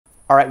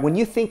All right, when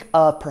you think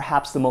of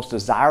perhaps the most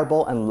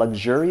desirable and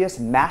luxurious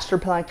master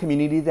plan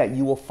community that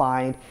you will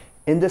find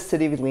in the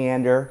city of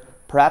Leander,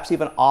 perhaps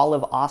even all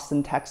of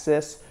Austin,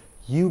 Texas,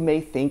 you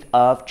may think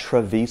of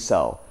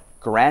Travisso.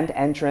 Grand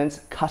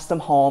entrance, custom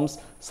homes,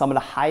 some of the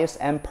highest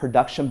end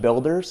production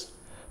builders.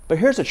 But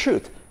here's the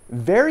truth.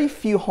 Very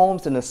few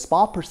homes and a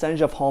small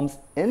percentage of homes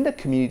in the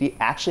community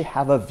actually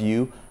have a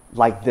view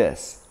like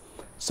this.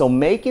 So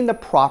making the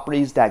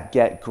properties that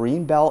get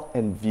greenbelt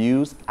and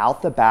views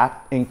out the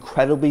back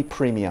incredibly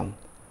premium.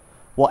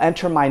 Well,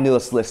 enter my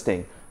newest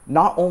listing.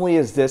 Not only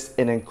is this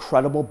an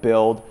incredible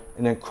build,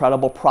 an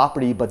incredible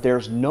property, but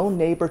there's no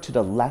neighbor to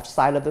the left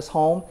side of this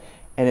home,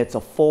 and it's a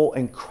full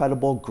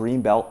incredible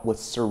greenbelt with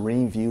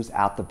serene views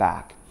out the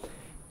back.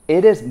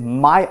 It is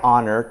my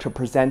honor to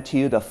present to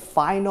you the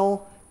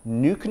final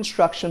new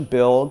construction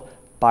build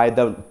by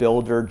the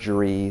builder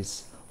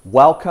Drees.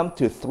 Welcome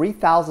to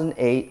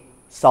 3008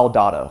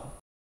 Soldato.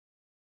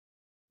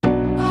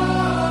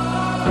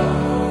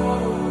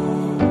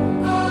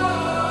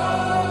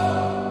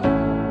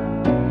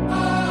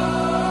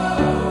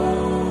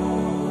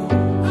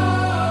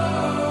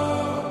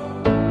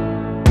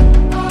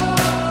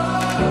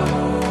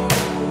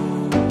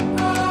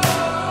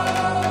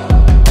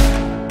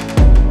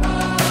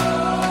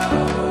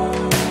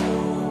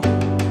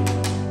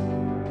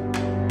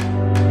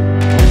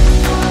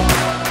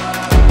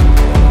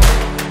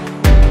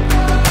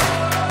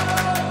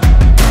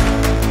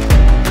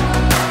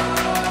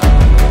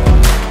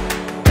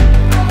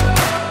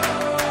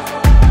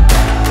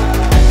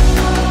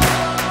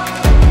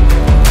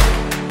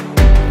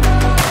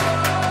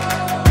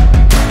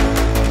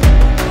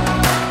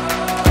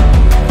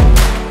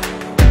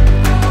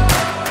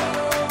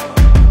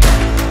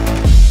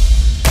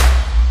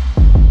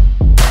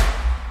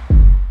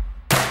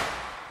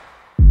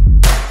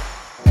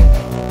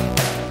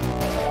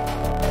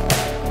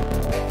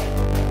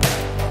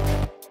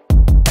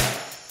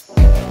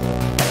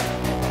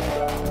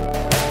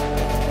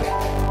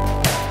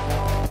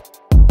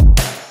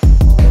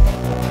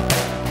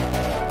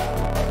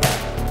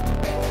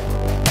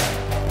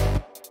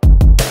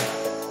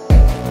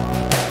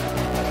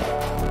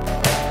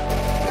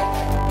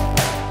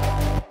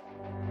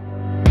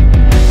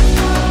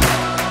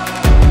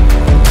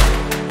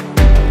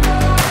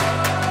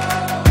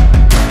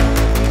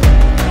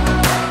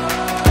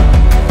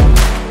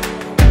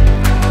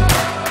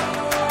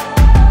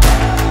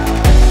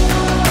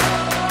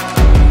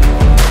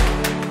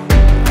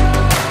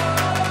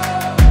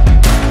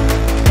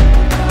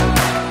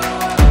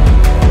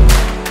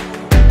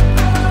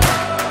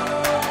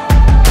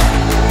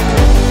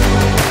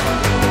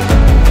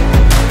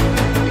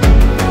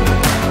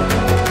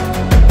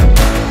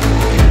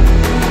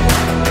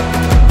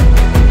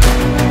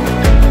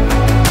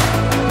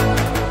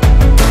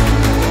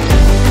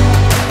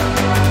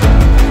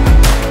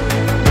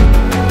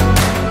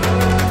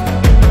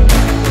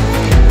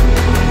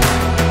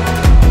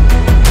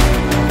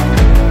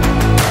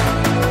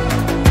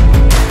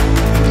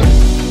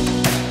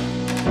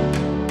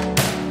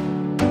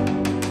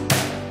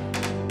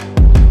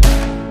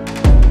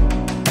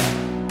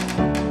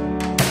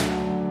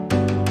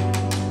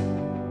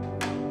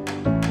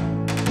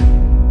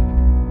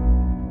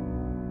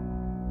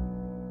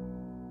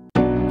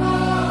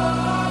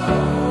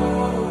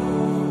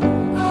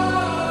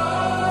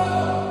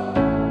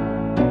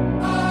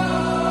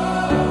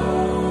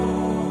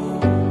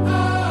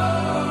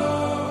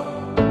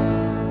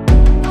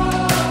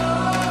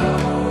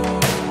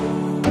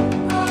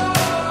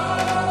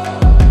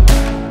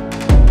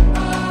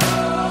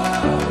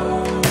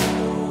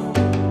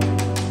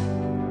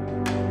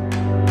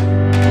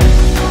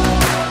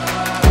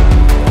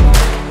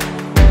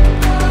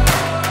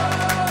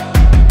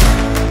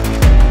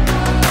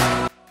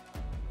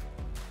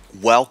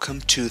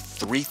 Welcome to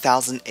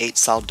 3008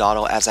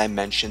 Soldato. As I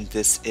mentioned,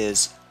 this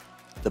is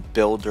the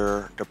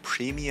builder, the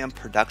premium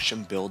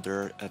production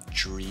builder of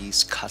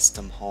Drees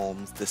Custom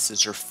Homes. This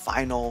is your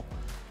final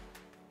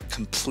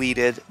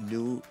completed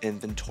new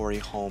inventory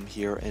home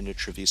here in the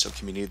Travisso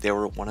community. They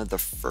were one of the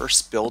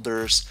first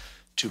builders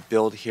to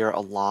build here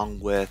along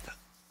with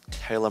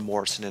Taylor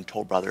Morrison and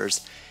Toll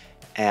Brothers,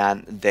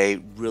 and they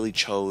really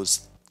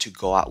chose to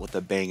go out with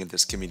a bang in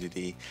this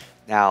community.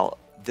 Now,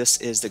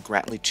 this is the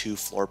Grantley II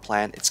floor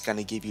plan. It's going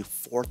to give you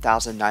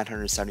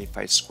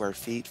 4,975 square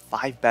feet,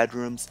 5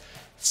 bedrooms,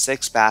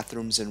 6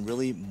 bathrooms, and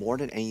really more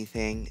than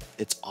anything,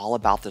 it's all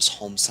about this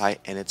home site,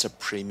 and it's a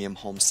premium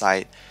home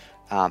site,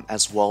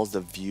 as well as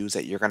the views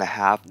that you're going to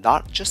have,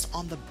 not just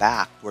on the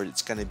back where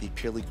it's going to be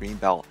purely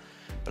greenbelt,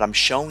 but I'm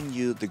showing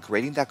you the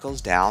grading that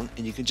goes down,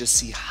 and you can just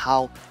see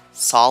how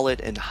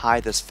solid and high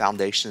this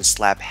foundation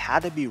slab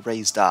had to be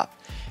raised up.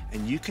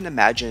 And you can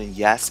imagine,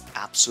 yes,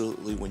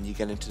 absolutely, when you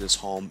get into this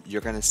home,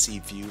 you're going to see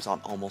views on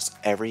almost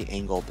every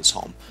angle of this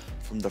home.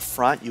 From the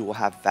front, you will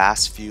have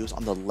vast views.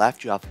 On the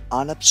left, you have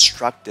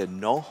unobstructed,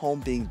 no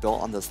home being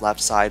built on this left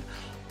side,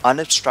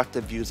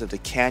 unobstructed views of the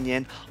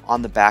canyon.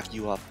 On the back,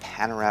 you have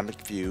panoramic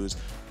views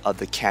of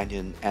the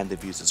canyon and the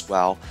views as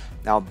well.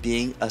 Now,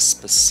 being a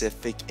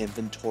specific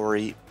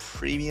inventory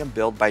premium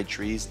build by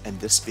Drees, and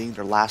this being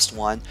their last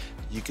one,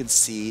 you can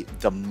see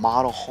the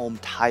model home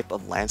type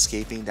of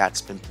landscaping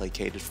that's been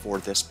placated for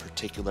this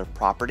particular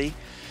property.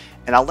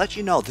 And I'll let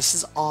you know, this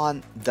is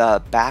on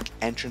the back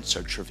entrance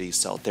of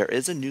Travisso. There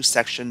is a new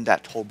section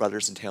that Toll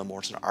Brothers and Taylor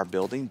Morrison are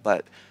building,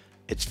 but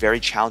it's very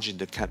challenging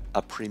to cut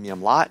a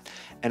premium lot.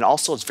 And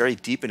also it's very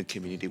deep in a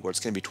community where it's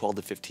going to be 12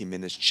 to 15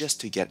 minutes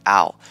just to get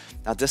out.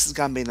 Now this is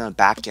going to be on the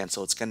back end,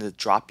 so it's going to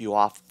drop you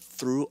off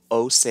through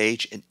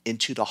Osage and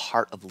into the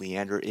heart of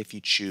Leander if you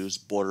choose,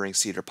 bordering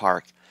Cedar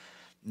Park.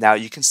 Now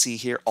you can see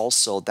here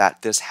also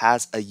that this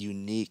has a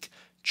unique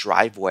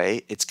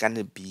driveway. It's going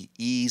to be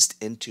eased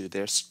into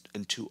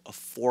a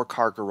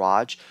 4-car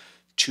garage,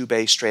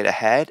 2-bay straight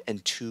ahead,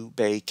 and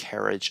 2-bay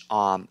carriage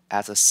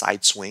as a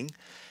side swing.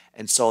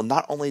 And so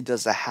not only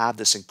does it have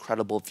this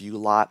incredible view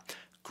lot,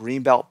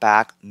 greenbelt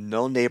back,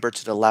 no neighbor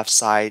to the left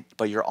side,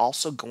 but you're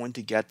also going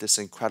to get this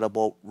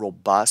incredible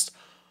robust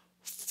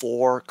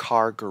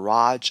 4-car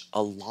garage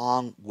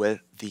along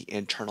with the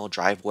internal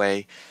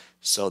driveway,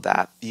 so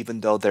that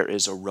even though there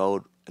is a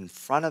road in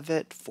front of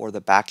it for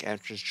the back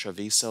entrance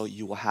Travisso,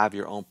 you will have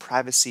your own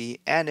privacy.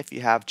 And if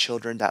you have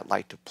children that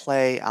like to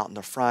play out in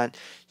the front,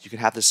 you can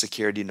have the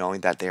security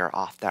knowing that they are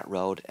off that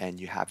road and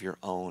you have your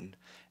own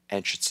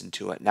entrance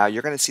into it. Now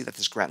you're going to see that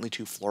this Grantley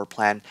II floor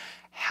plan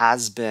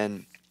has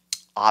been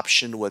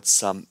optioned with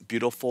some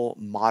beautiful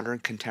modern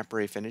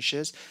contemporary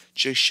finishes,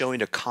 just showing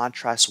the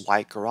contrast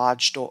white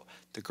garage door,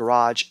 the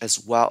garage,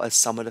 as well as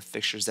some of the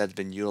fixtures that have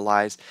been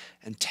utilized.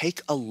 And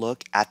take a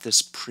look at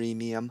this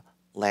premium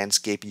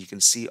landscape. You can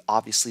see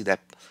obviously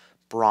that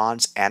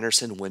bronze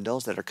Anderson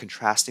windows that are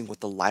contrasting with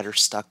the lighter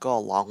stucco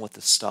along with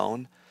the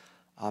stone.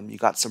 You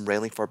got some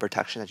railing for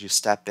protection as you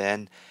step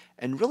in,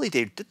 and really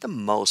they did the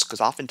most,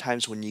 because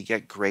oftentimes when you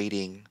get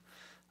grading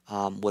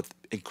with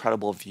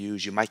incredible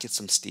views, you might get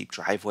some steep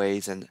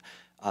driveways and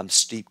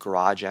steep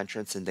garage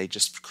entrance, and they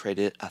just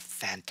created a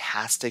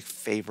fantastic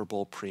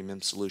favorable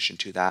premium solution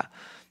to that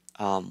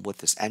with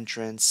this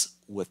entrance,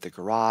 with the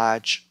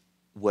garage,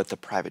 with the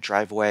private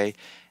driveway,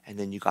 and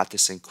then you got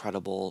this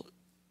incredible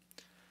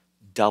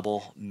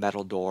double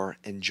metal door.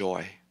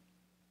 Enjoy.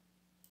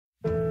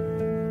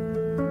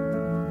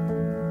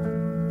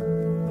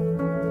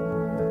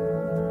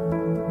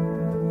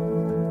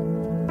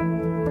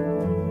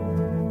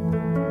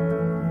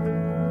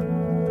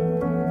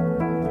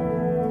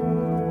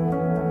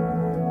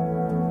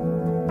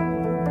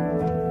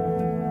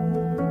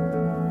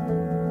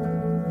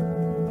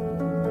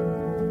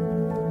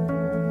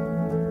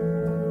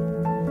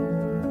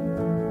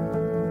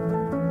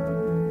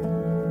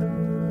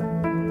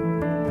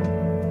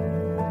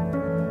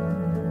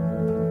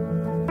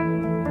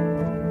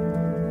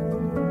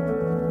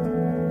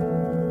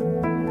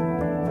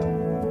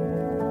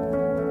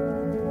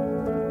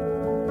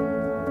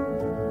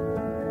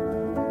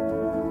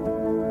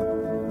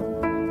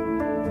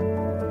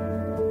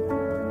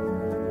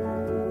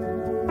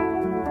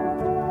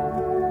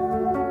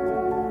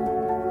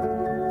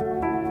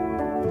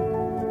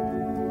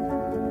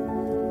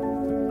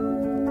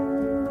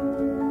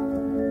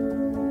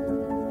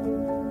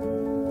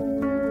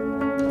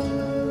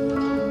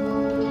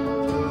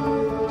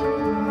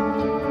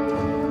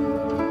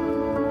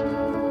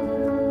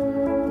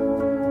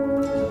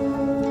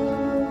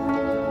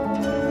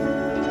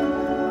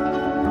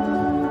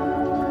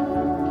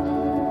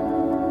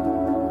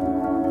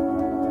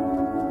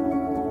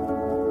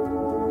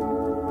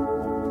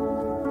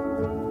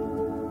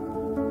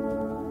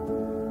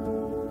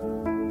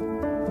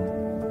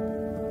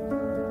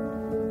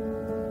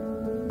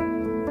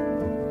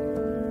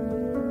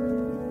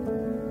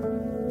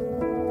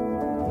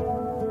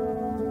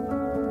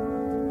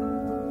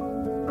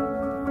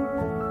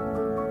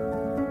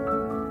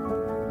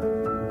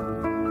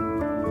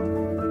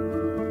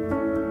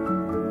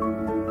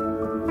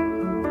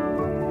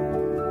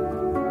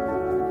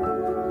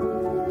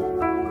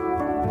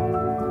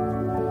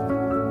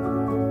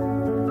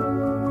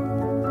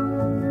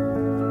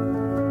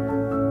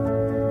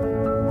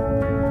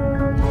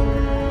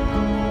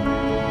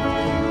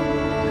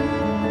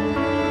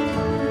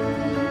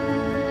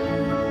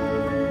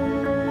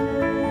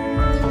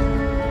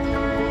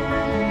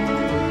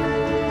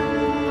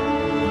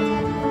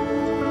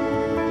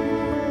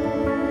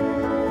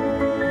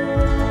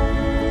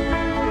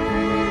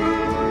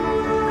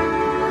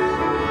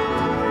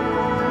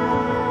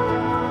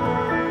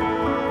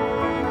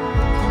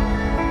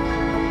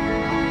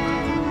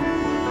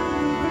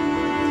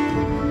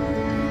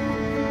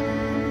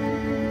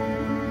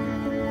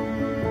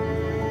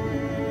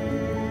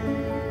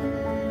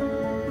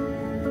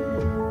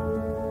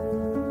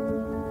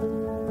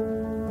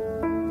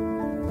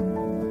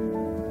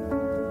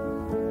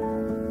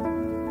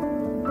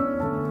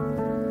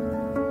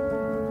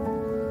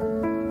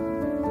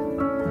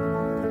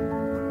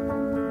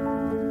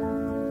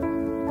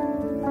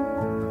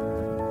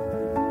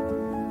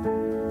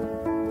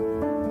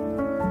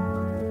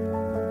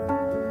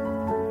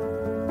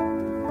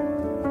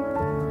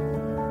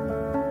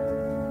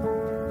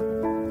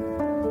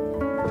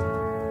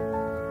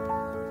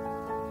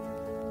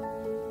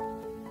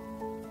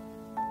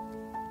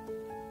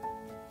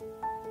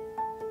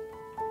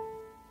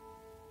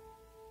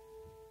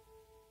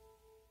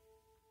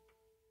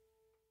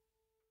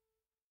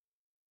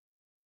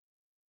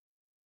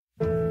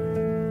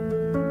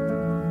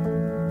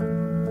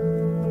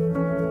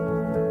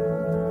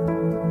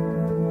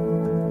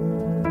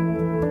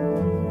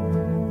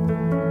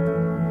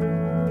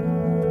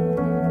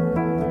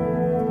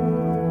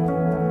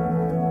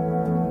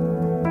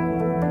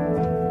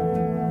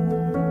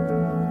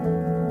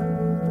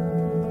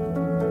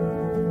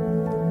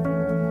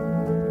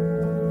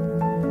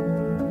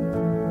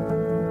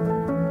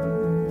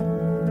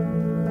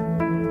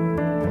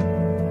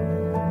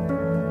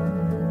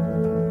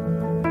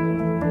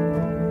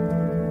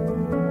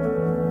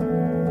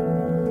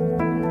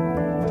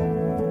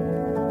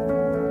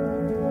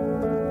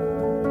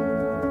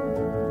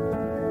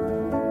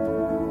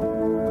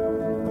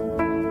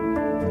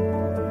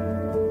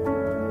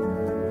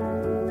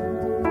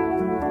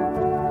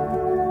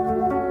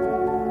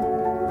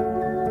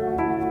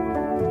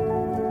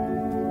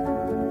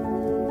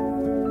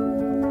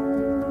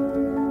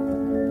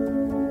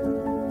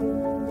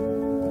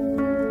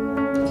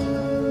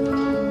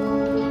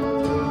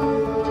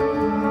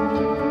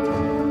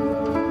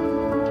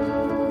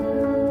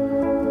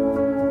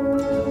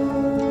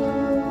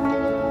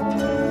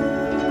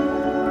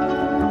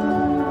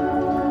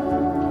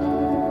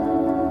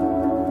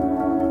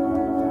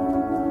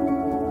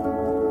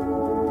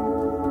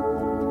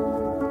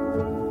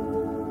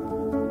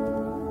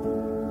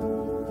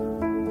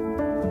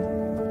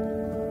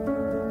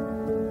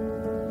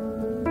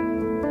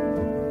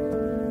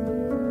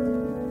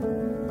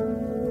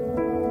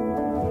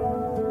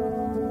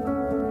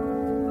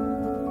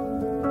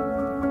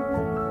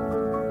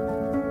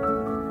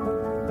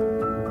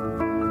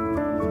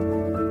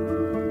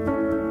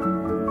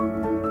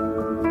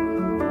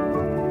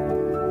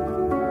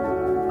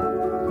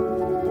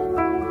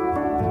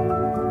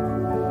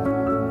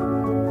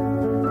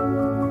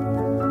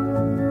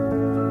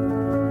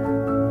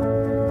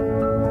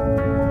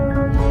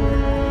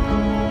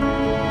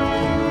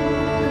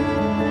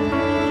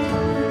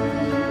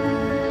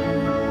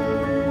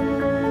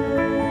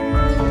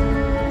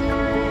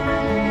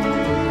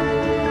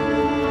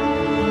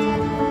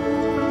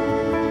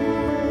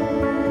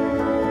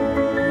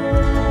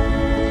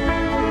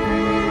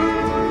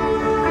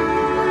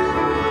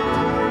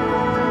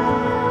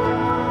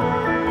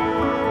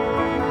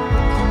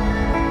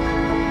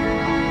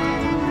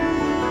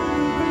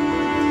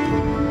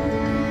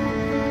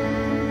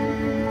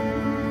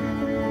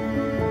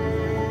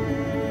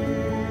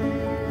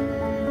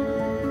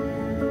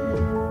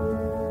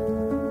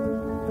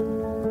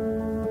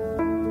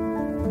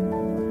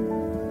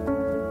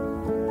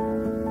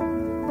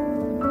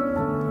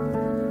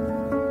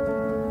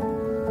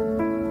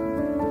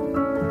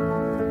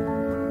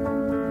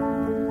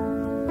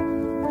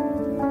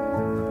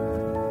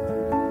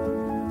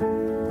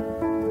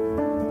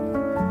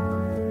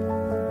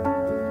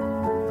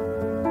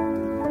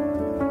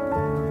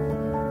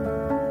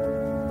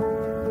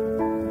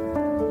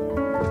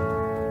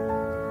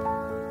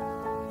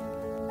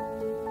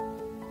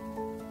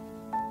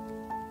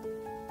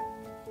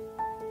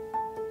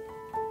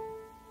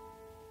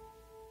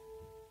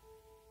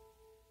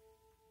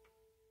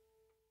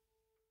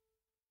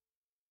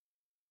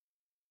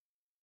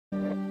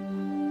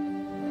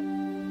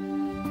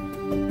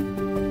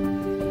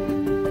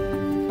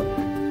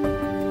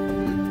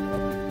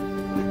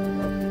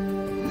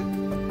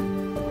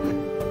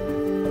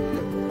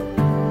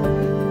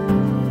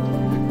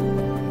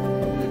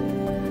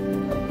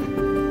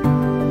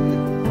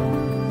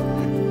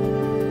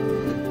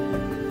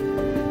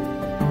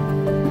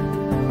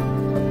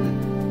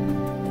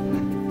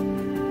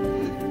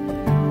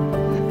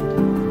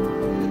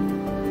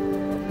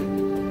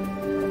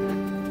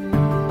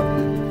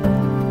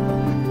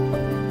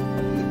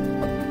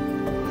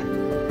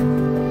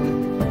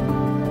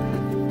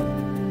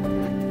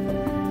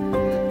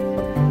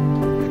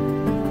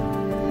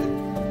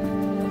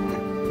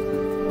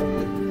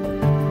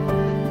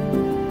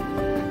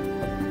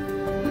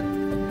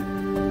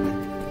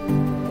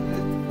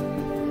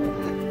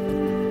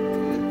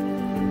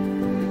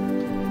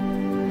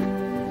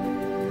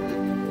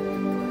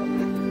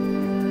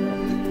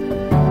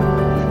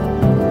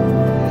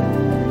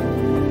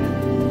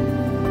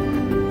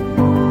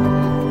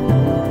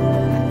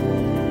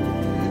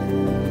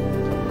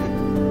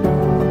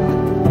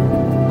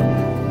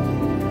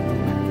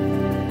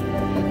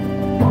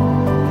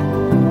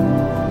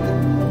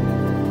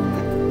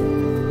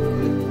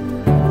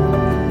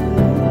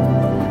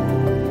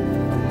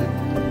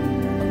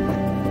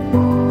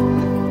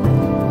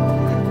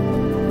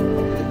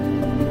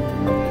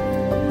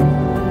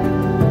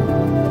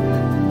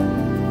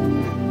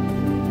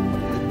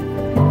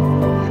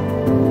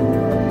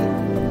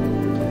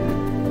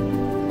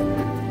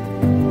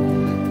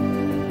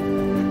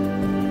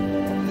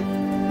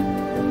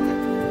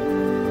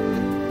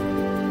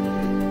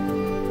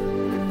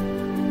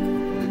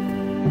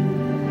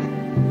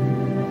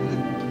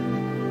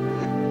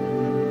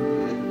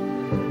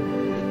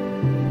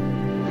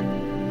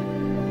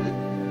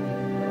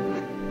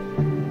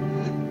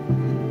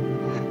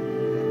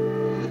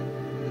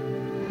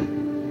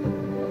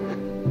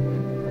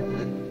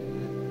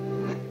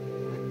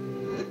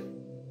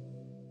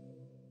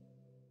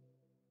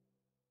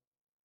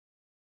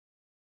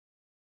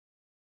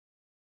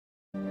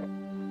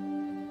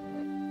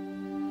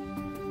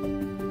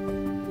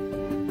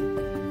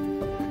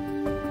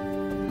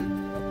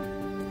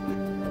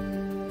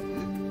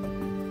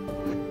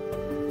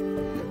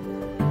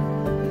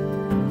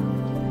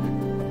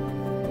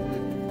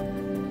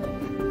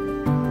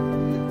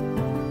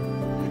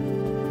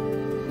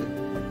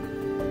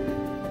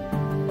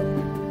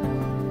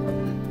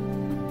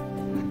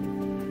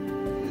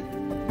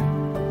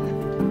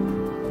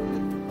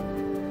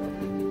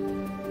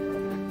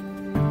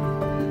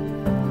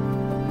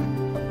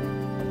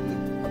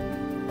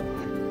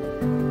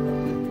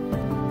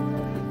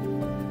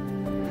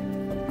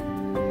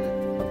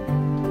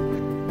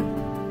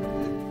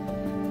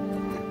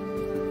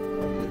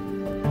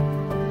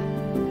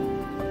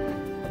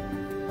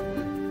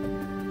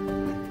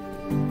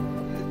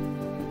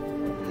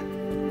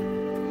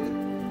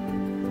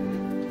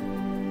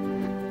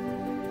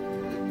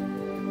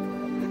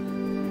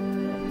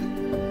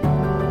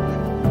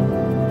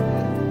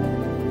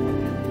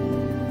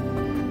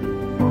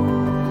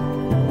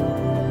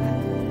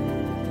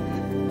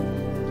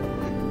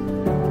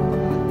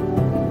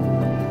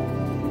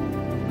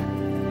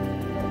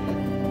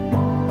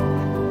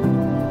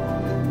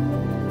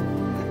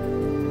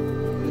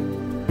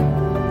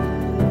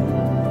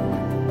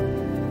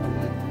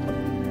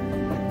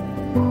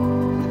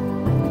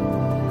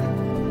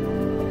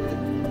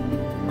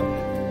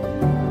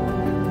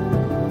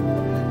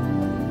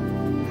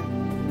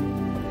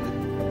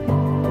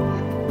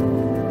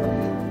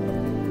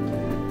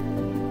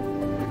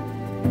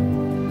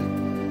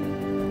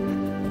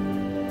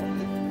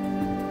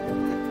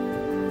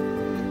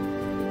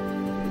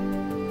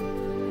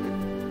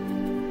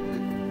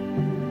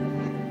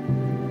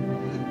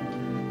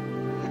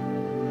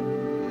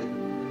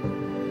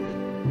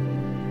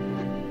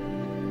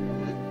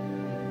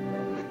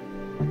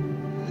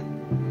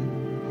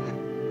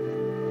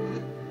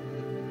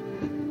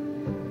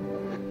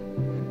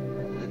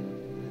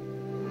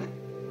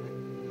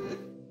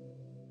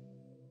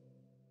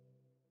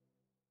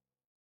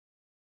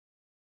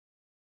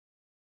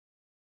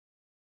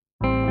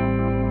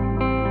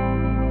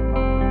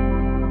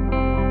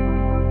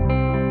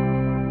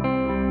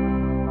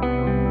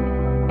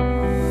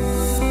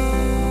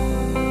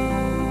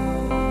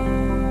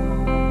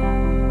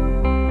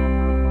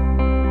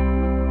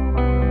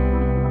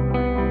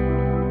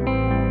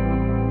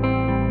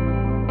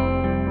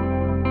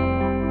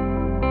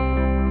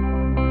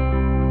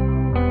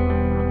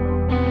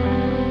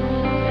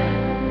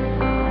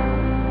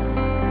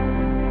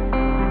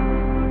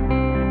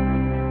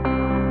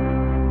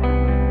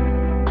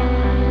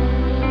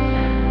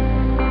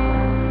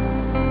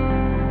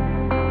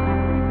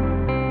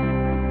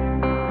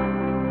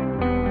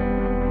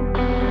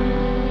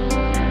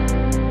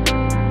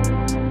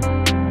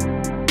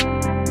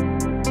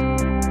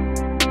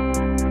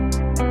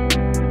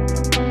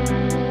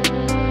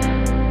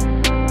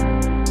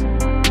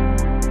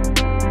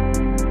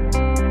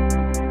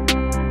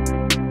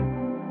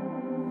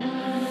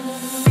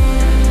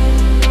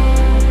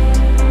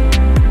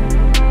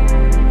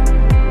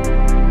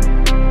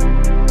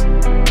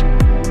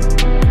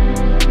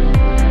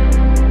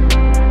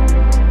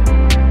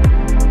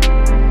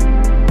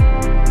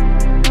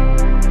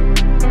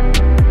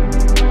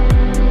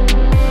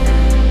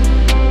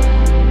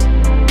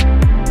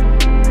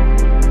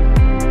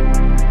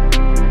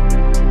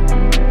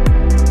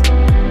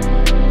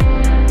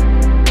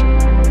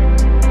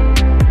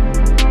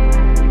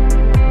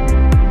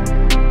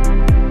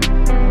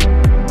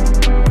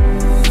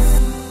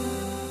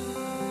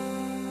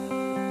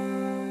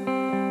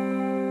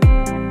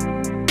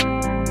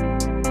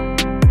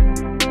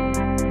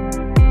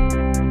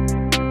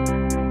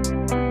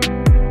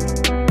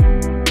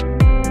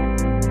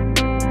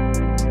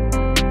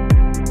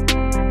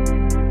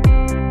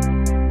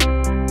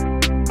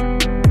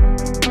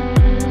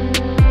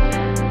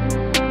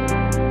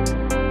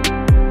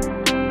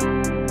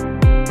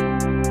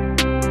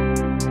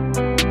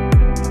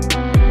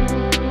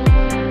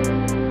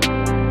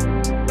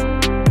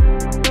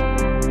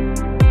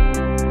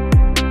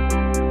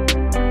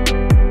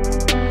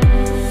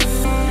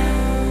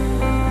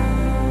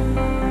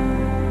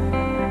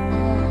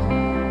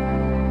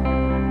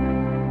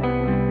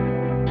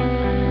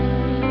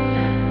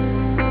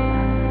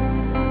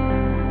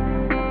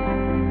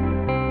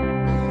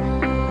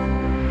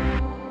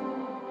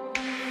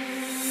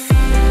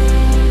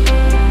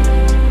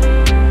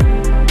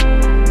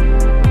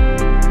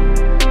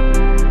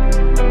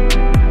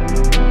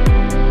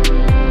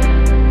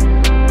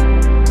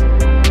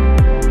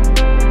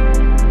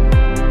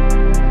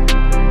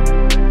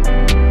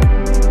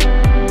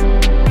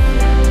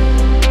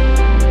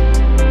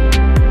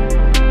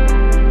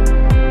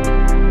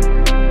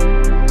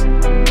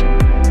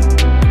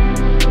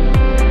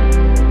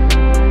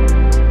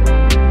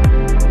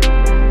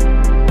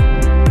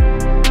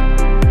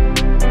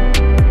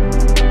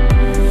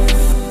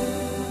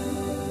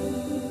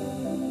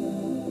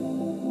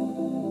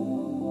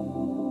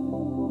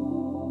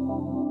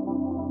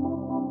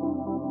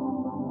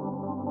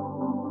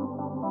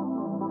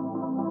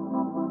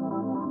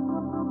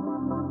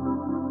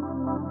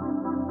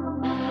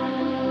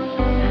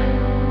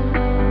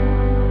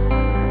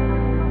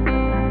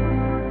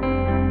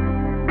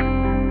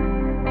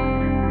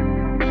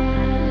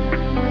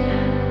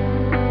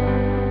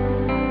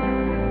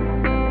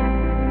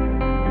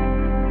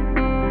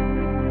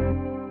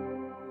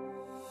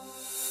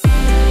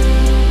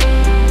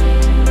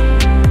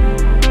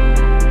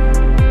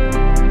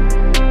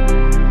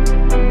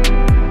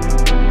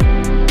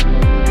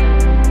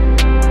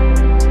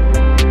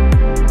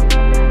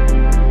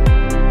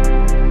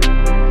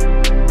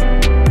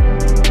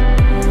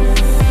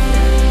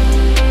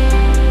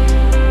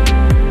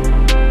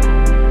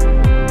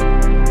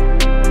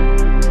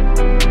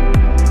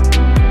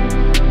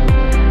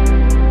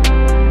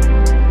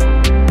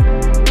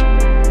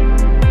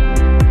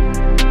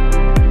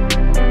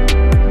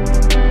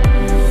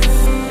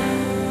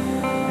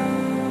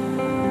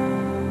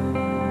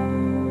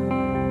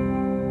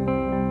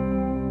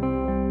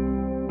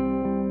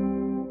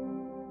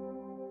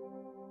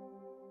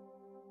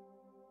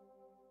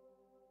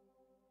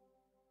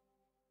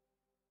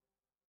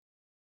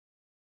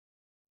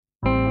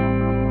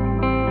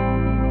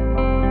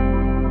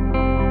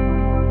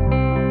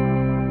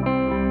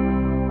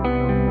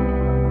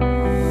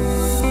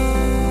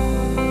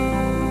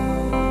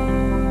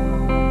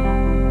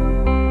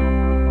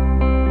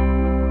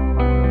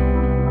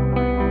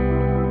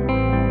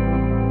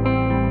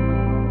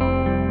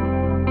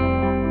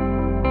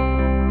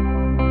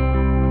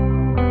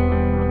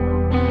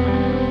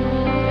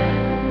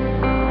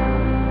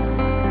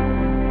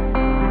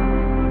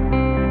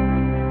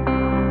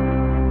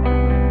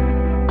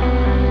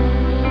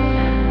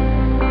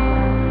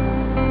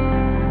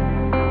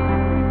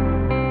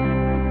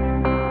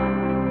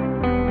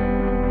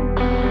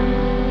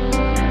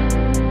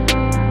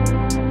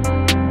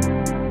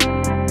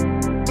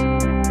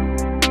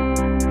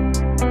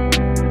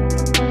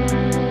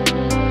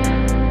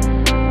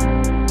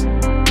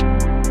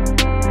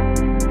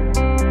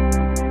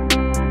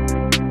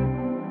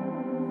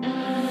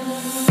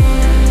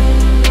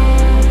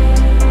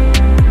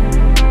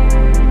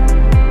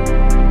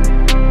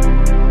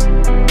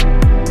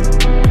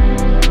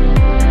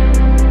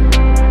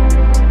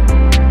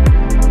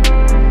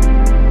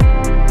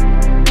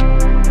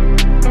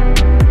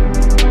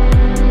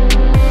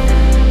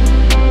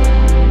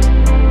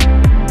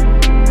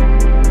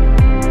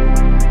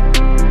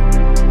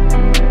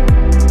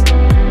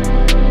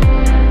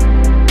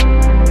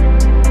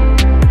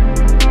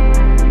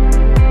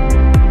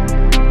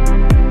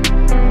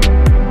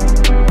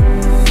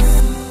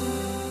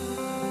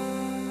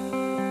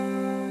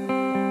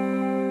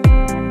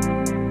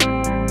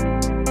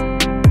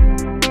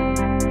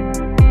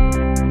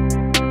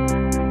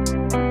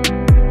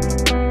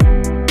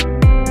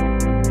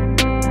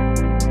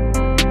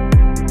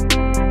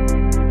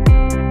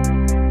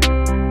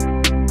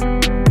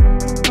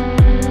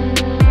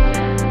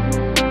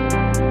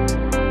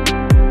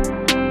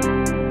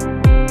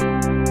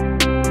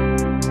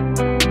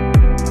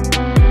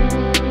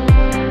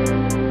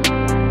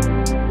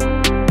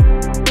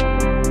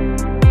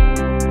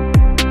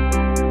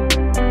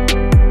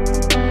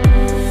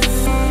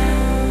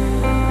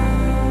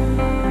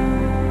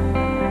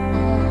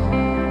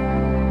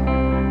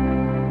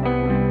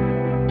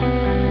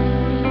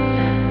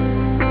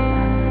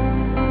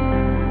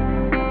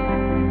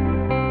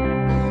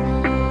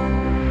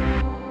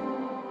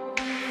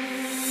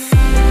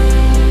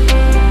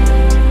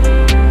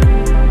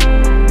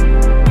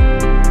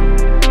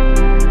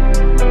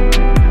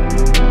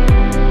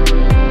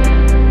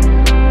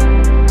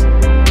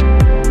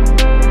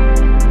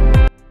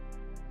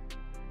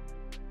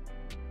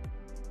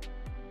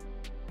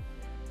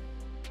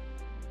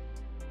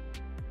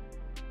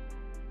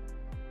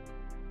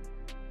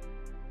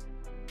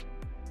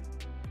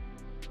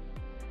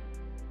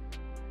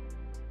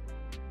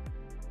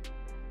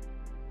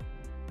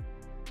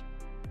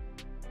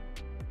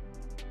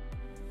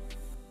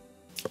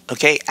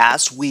 Okay,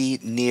 as we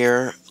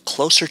near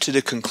closer to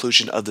the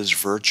conclusion of this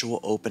virtual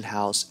open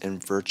house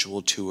and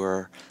virtual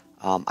tour,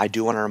 I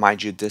do want to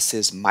remind you this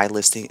is my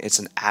listing. It's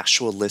an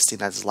actual listing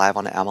that's live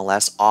on the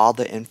MLS. All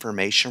the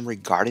information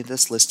regarding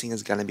this listing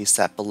is going to be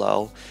set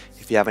below.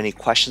 If you have any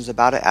questions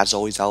about it, as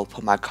always, I will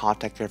put my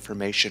contact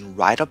information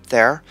right up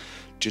there.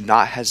 Do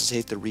not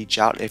hesitate to reach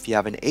out. If you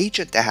have an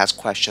agent that has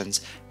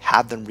questions,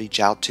 have them reach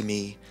out to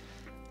me.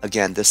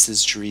 Again, this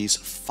is Drees'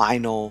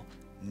 final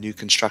new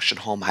construction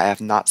home. I have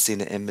not seen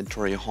an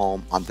inventory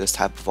home on this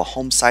type of a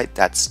home site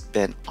that's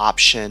been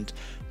optioned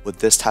with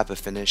this type of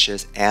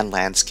finishes and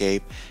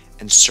landscape,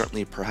 and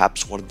certainly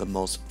perhaps one of the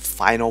most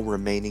final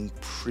remaining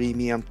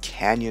premium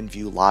canyon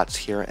view lots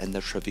here in the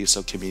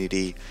Travisso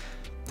community.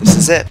 This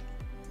is it.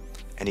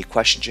 Any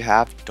questions you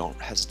have,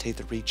 don't hesitate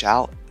to reach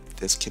out.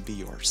 This can be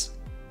yours.